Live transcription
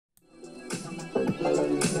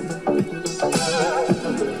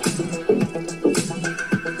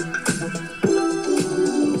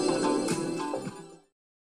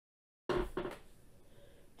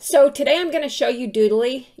today I'm going to show you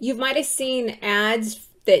Doodly. You might have seen ads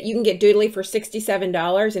that you can get Doodly for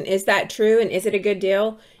 $67. And is that true? And is it a good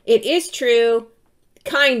deal? It is true,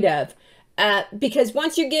 kind of. Because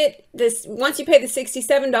once you pay the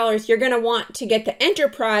 $67, you're going to want to get the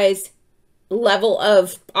enterprise level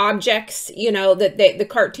of objects, you know, the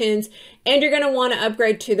cartoons, and you're going to want to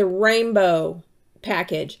upgrade to the rainbow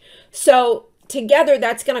package. So together,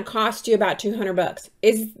 that's going to cost you about 200 bucks.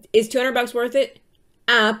 Is 200 bucks worth it?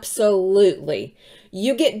 Absolutely.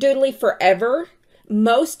 You get Doodly forever.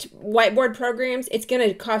 Most whiteboard programs, it's going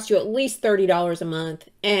to cost you at least $30 a month.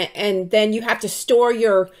 And then you have to store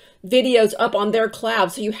your videos up on their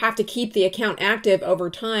cloud. So you have to keep the account active over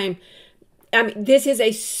time. I mean, this is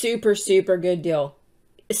a super, super good deal.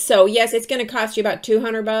 So yes, it's going to cost you about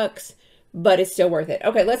 200 bucks, but it's still worth it.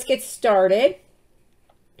 Okay, let's get started.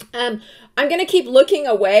 I'm going to keep looking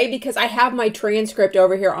away because I have my transcript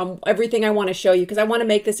over here on everything I want to show you because I want to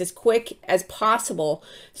make this as quick as possible.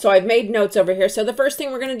 So I've made notes over here. So the first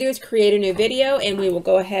thing we're going to do is create a new video, and we will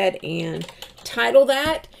go ahead and title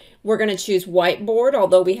that. We're going to choose whiteboard,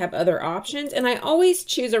 although we have other options. And I always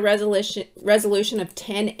choose a resolution of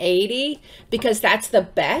 1080 because that's the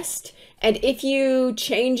best. And if you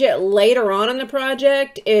change it later on in the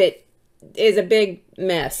project, it is a big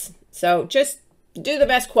mess. So just do the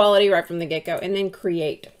best quality right from the get-go and then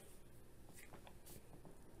create.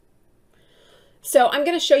 So I'm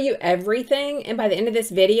going to show you everything, and by the end of this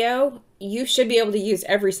video, you should be able to use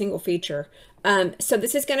every single feature. So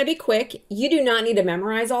this is going to be quick. You do not need to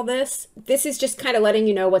memorize all this. This is just kind of letting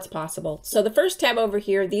you know what's possible. So the first tab over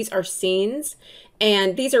here, these are scenes,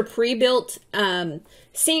 and these are pre-built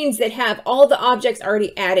scenes that have all the objects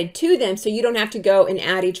already added to them, so you don't have to go and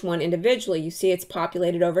add each one individually. You see it's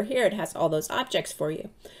populated over here. It has all those objects for you.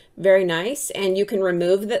 Very nice. And you can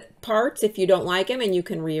remove the parts if you don't like them, and you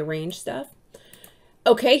can rearrange stuff.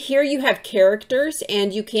 Okay, here you have characters,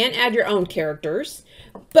 and you can add your own characters,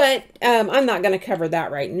 but I'm not going to cover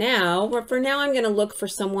that right now. But for now, I'm going to look for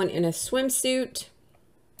someone in a swimsuit.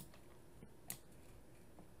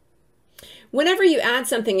 Whenever you add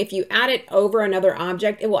something, if you add it over another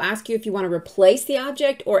object, it will ask you if you want to replace the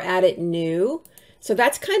object or add it new. So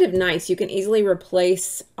that's kind of nice. You can easily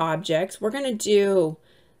replace objects. We're going to do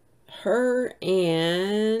her,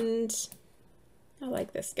 and I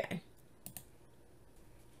like this guy.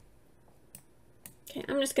 Okay,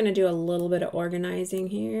 I'm just going to do a little bit of organizing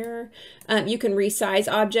here. You can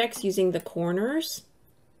resize objects using the corners,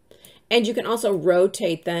 and you can also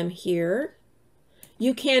rotate them here.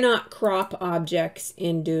 You cannot crop objects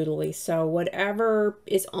in Doodly, so whatever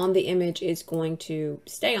is on the image is going to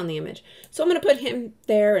stay on the image. So I'm going to put him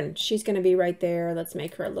there, and she's going to be right there. Let's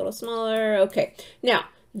make her a little smaller. Okay, now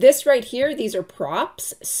this right here, these are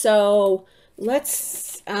props. So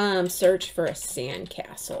let's search for a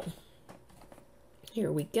sandcastle.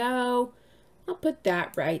 Here we go. I'll put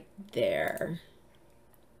that right there.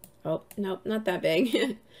 Oh, nope, not that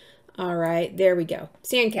big. All right, there we go.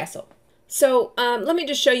 Sandcastle. So let me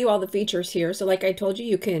just show you all the features here. So like I told you,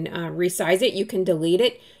 you can resize it. You can delete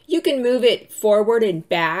it. You can move it forward and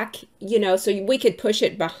back, you know, so we could push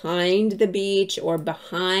it behind the beach or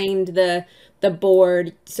behind the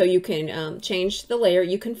board. So you can change the layer.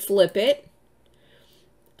 You can flip it.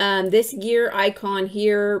 This gear icon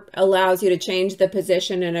here allows you to change the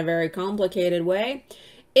position in a very complicated way.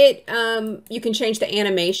 You can change the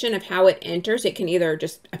animation of how it enters. It can either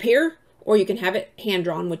just appear, or you can have it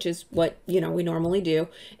hand-drawn, which is what, you know, we normally do.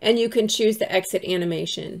 And you can choose the exit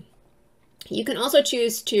animation. You can also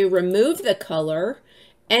choose to remove the color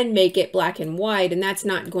and make it black and white, and that's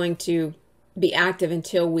not going to be active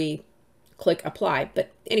until we click apply.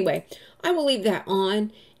 But anyway, I will leave that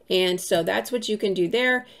on. And so that's what you can do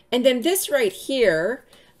there. And then this right here,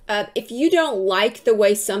 if you don't like the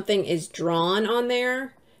way something is drawn on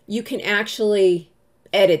there, you can actually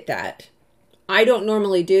edit that. I don't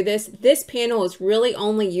normally do this. This panel is really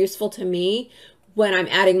only useful to me when I'm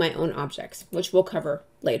adding my own objects, which we'll cover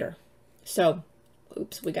later. So,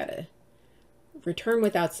 oops, we got to return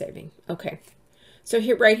without saving. Okay. So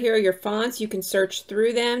here, right here are your fonts. You can search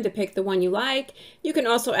through them to pick the one you like. You can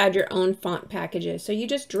also add your own font packages. So you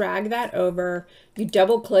just drag that over, you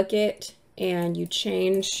double click it, and you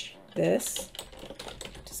change this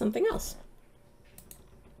to something else.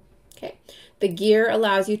 Okay. The gear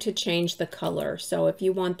allows you to change the color. So if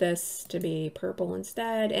you want this to be purple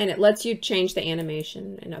instead, and it lets you change the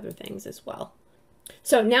animation and other things as well.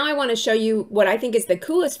 So now I want to show you what I think is the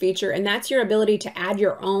coolest feature, and that's your ability to add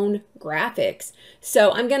your own graphics.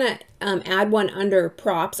 So I'm going to add one under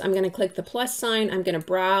props. I'm going to click the plus sign. I'm going to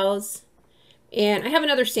browse, and I have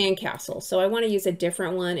another sandcastle. So I want to use a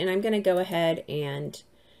different one, and I'm going to go ahead and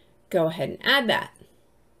go ahead and add that.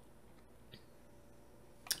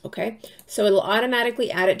 Okay, so it'll automatically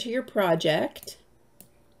add it to your project.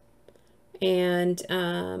 And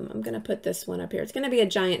I'm going to put this one up here. It's going to be a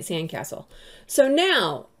giant sandcastle. So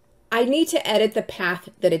now I need to edit the path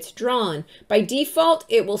that it's drawn. By default,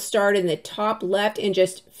 it will start in the top left and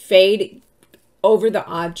just fade over the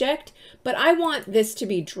object. But I want this to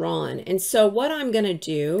be drawn. And so what I'm going to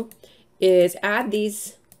do is add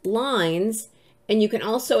these lines. And you can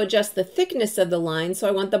also adjust the thickness of the line. So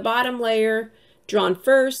I want the bottom layer drawn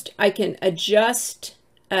first. I can adjust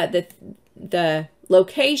the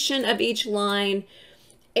location of each line.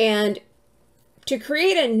 And to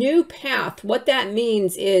create a new path, what that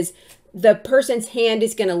means is the person's hand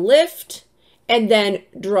is going to lift and then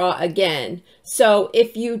draw again. So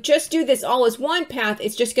if you just do this all as one path,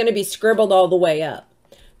 it's just going to be scribbled all the way up.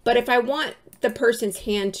 But if I want the person's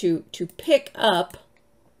hand to pick up,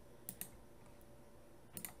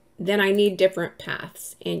 then I need different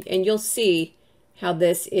paths. And you'll see how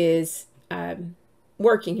this is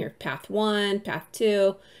working here. Path 1, path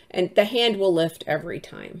 2, and the hand will lift every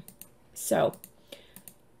time. So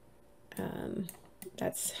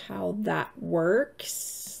that's how that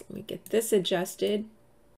works. Let me get this adjusted.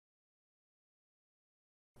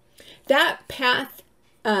 That path,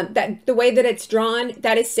 the way that it's drawn,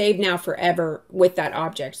 that is saved now forever with that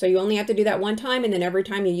object. So you only have to do that one time, and then every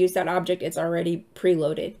time you use that object, it's already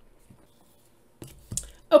preloaded.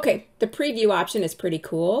 Okay, the preview option is pretty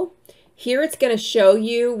cool. Here it's going to show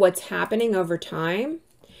you what's happening over time.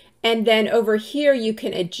 And then over here, you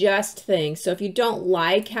can adjust things. So if you don't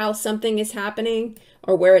like how something is happening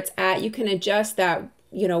or where it's at, you can adjust that,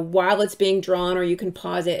 you know, while it's being drawn, or you can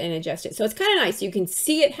pause it and adjust it. So it's kind of nice. You can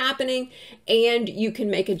see it happening and you can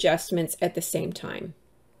make adjustments at the same time.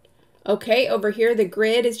 Okay, over here, the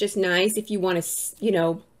grid is just nice if you want to, you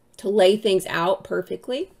know, to lay things out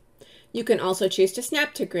perfectly. You can also choose to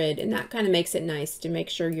snap to grid, and that kind of makes it nice to make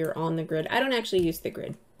sure you're on the grid. I don't actually use the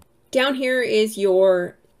grid. Down here is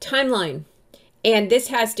your timeline, and this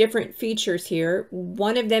has different features here.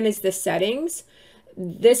 One of them is the settings.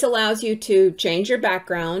 This allows you to change your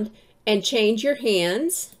background and change your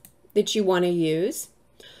hands that you want to use.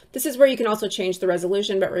 This is where you can also change the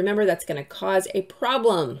resolution, but remember that's going to cause a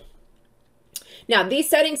problem. Now, these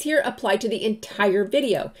settings here apply to the entire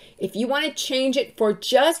video. If you want to change it for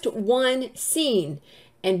just one scene,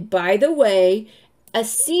 and by the way, a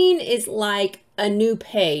scene is like a new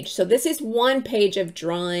page. So this is one page of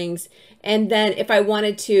drawings. And then if I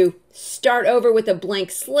wanted to start over with a blank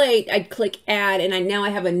slate, I'd click add, and now I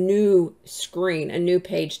have a new screen, a new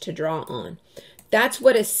page to draw on. That's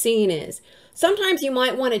what a scene is. Sometimes you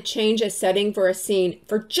might want to change a setting for a scene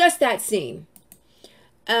for just that scene.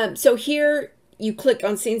 So here you click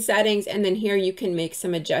on scene settings, and then here you can make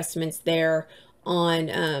some adjustments there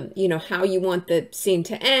on, you know, how you want the scene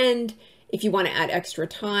to end, if you want to add extra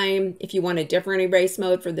time, if you want a different erase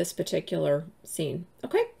mode for this particular scene.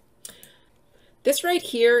 Okay. This right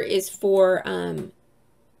here is for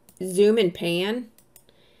zoom and pan.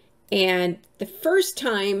 And the first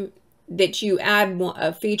time that you add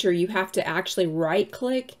a feature, you have to actually right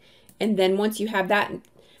click. And then once you have that,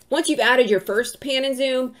 once you've added your first pan and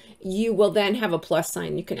zoom, you will then have a plus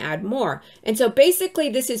sign. You can add more. And so basically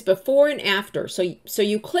this is before and after. So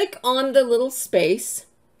you click on the little space.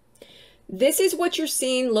 This is what your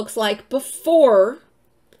scene looks like before,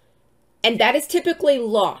 and that is typically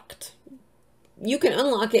locked. You can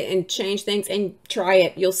unlock it and change things and try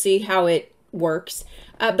it. You'll see how it works.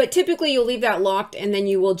 But typically you'll leave that locked, and then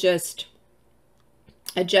you will just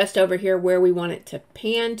adjust over here where we want it to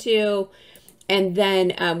pan to. And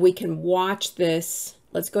then we can watch this.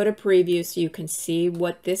 Let's go to preview so you can see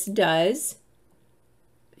what this does.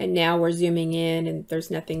 And now we're zooming in and there's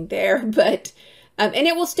nothing there, but, and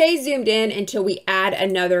it will stay zoomed in until we add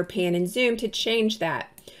another pan and zoom to change that.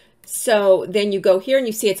 So then you go here and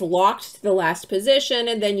you see it's locked to the last position,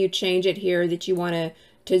 and then you change it here that you want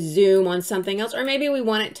to zoom on something else, or maybe we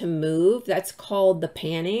want it to move. That's called the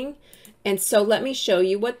panning. And so let me show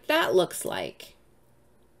you what that looks like.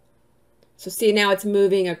 So see, now it's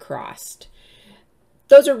moving across.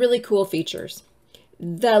 Those are really cool features.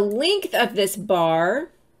 The length of this bar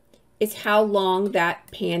is how long that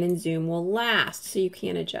pan and zoom will last. So you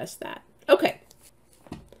can adjust that. Okay.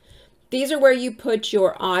 These are where you put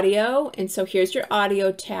your audio. And so here's your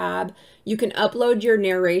audio tab. You can upload your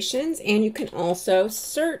narrations, and you can also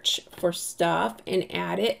search for stuff and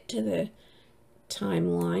add it to the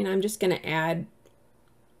timeline. I'm just going to add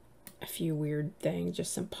a few weird things,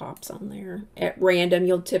 just some pops on there. At random,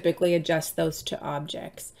 you'll typically adjust those to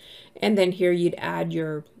objects. And then here you'd add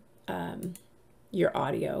your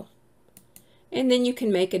audio. And then you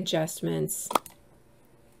can make adjustments.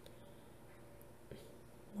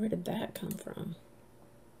 Where did that come from?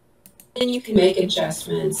 And you can make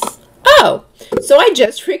adjustments. Oh, so I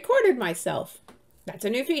just recorded myself. That's a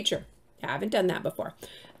new feature. I haven't done that before.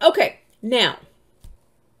 Okay,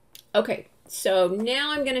 so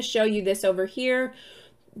now I'm going to show you this over here.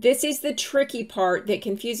 This is the tricky part that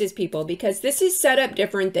confuses people because this is set up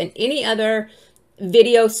different than any other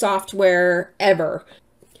video software ever.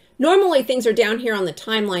 Normally things are down here on the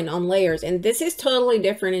timeline on layers, and this is totally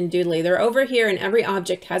different in Doodly. They're over here and every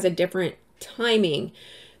object has a different timing.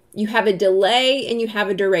 You have a delay and you have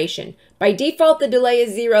a duration. By default, the delay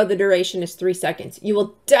is 0, the duration is 3 seconds. You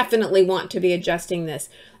will definitely want to be adjusting this.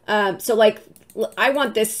 So like, I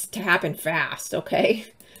want this to happen fast, okay?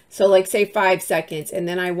 So like say 5 seconds, and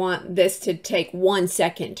then I want this to take 1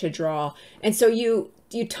 second to draw. And so you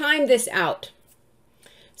time this out.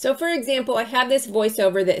 So for example, I have this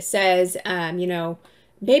voiceover that says, you know,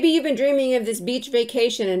 maybe you've been dreaming of this beach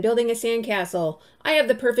vacation and building a sandcastle. I have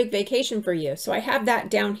the perfect vacation for you. So I have that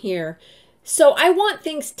down here. So I want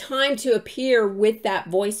things timed to appear with that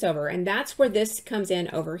voiceover, and that's where this comes in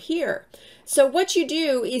over here. So what you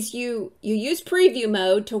do is you use preview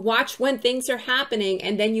mode to watch when things are happening,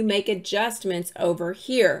 and then you make adjustments over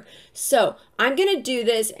here. So I'm going to do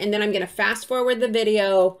this, and then I'm going to fast forward the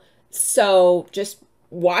video. So just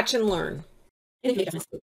watch and learn.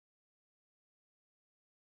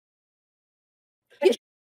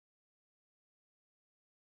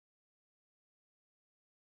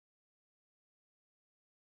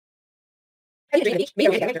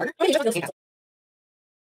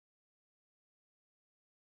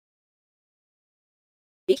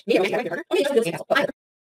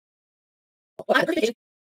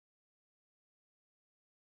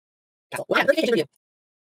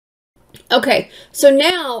 Okay, so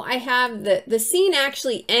now I have the scene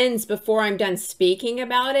actually ends before I'm done speaking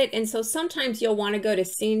about it. And so sometimes you'll want to go to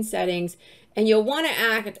scene settings and you'll want to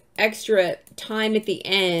add extra time at the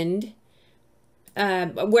end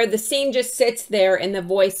where the scene just sits there and the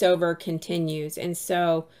voiceover continues. And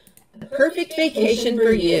so the perfect vacation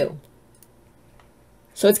for you.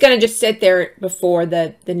 So it's going to just sit there before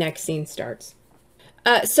the next scene starts.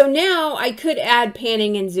 So now I could add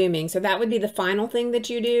panning and zooming. So that would be the final thing that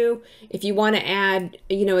you do. If you want to add,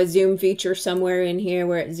 you know, a zoom feature somewhere in here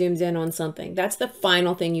where it zooms in on something, that's the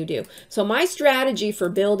final thing you do. So my strategy for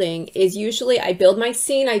building is usually I build my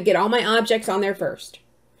scene, I get all my objects on there first.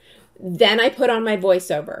 Then I put on my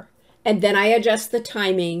voiceover, and then I adjust the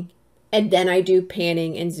timing, and then I do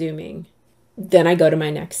panning and zooming. Then I go to my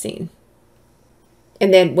next scene.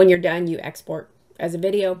 And then when you're done, you export as a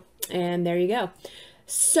video, and there you go.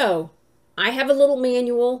 So I have a little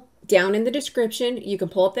manual down in the description. You can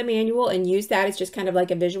pull up the manual and use that. It's just kind of like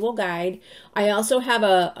a visual guide. I also have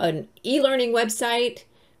an e-learning website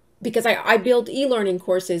because I build e-learning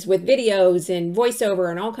courses with videos and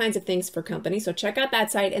voiceover and all kinds of things for companies. So check out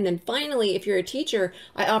that site. And then finally, if you're a teacher,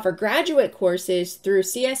 I offer graduate courses through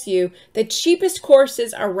CSU, the cheapest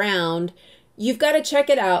courses around. You've got to check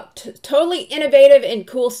it out. Totally innovative and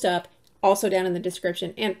cool stuff. Also down in the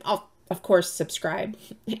description. And I'll, of course, subscribe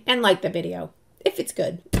and like the video if it's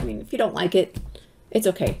good. I mean, if you don't like it, it's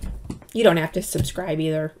okay. You don't have to subscribe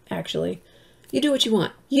either, actually. You do what you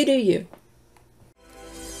want. You do you.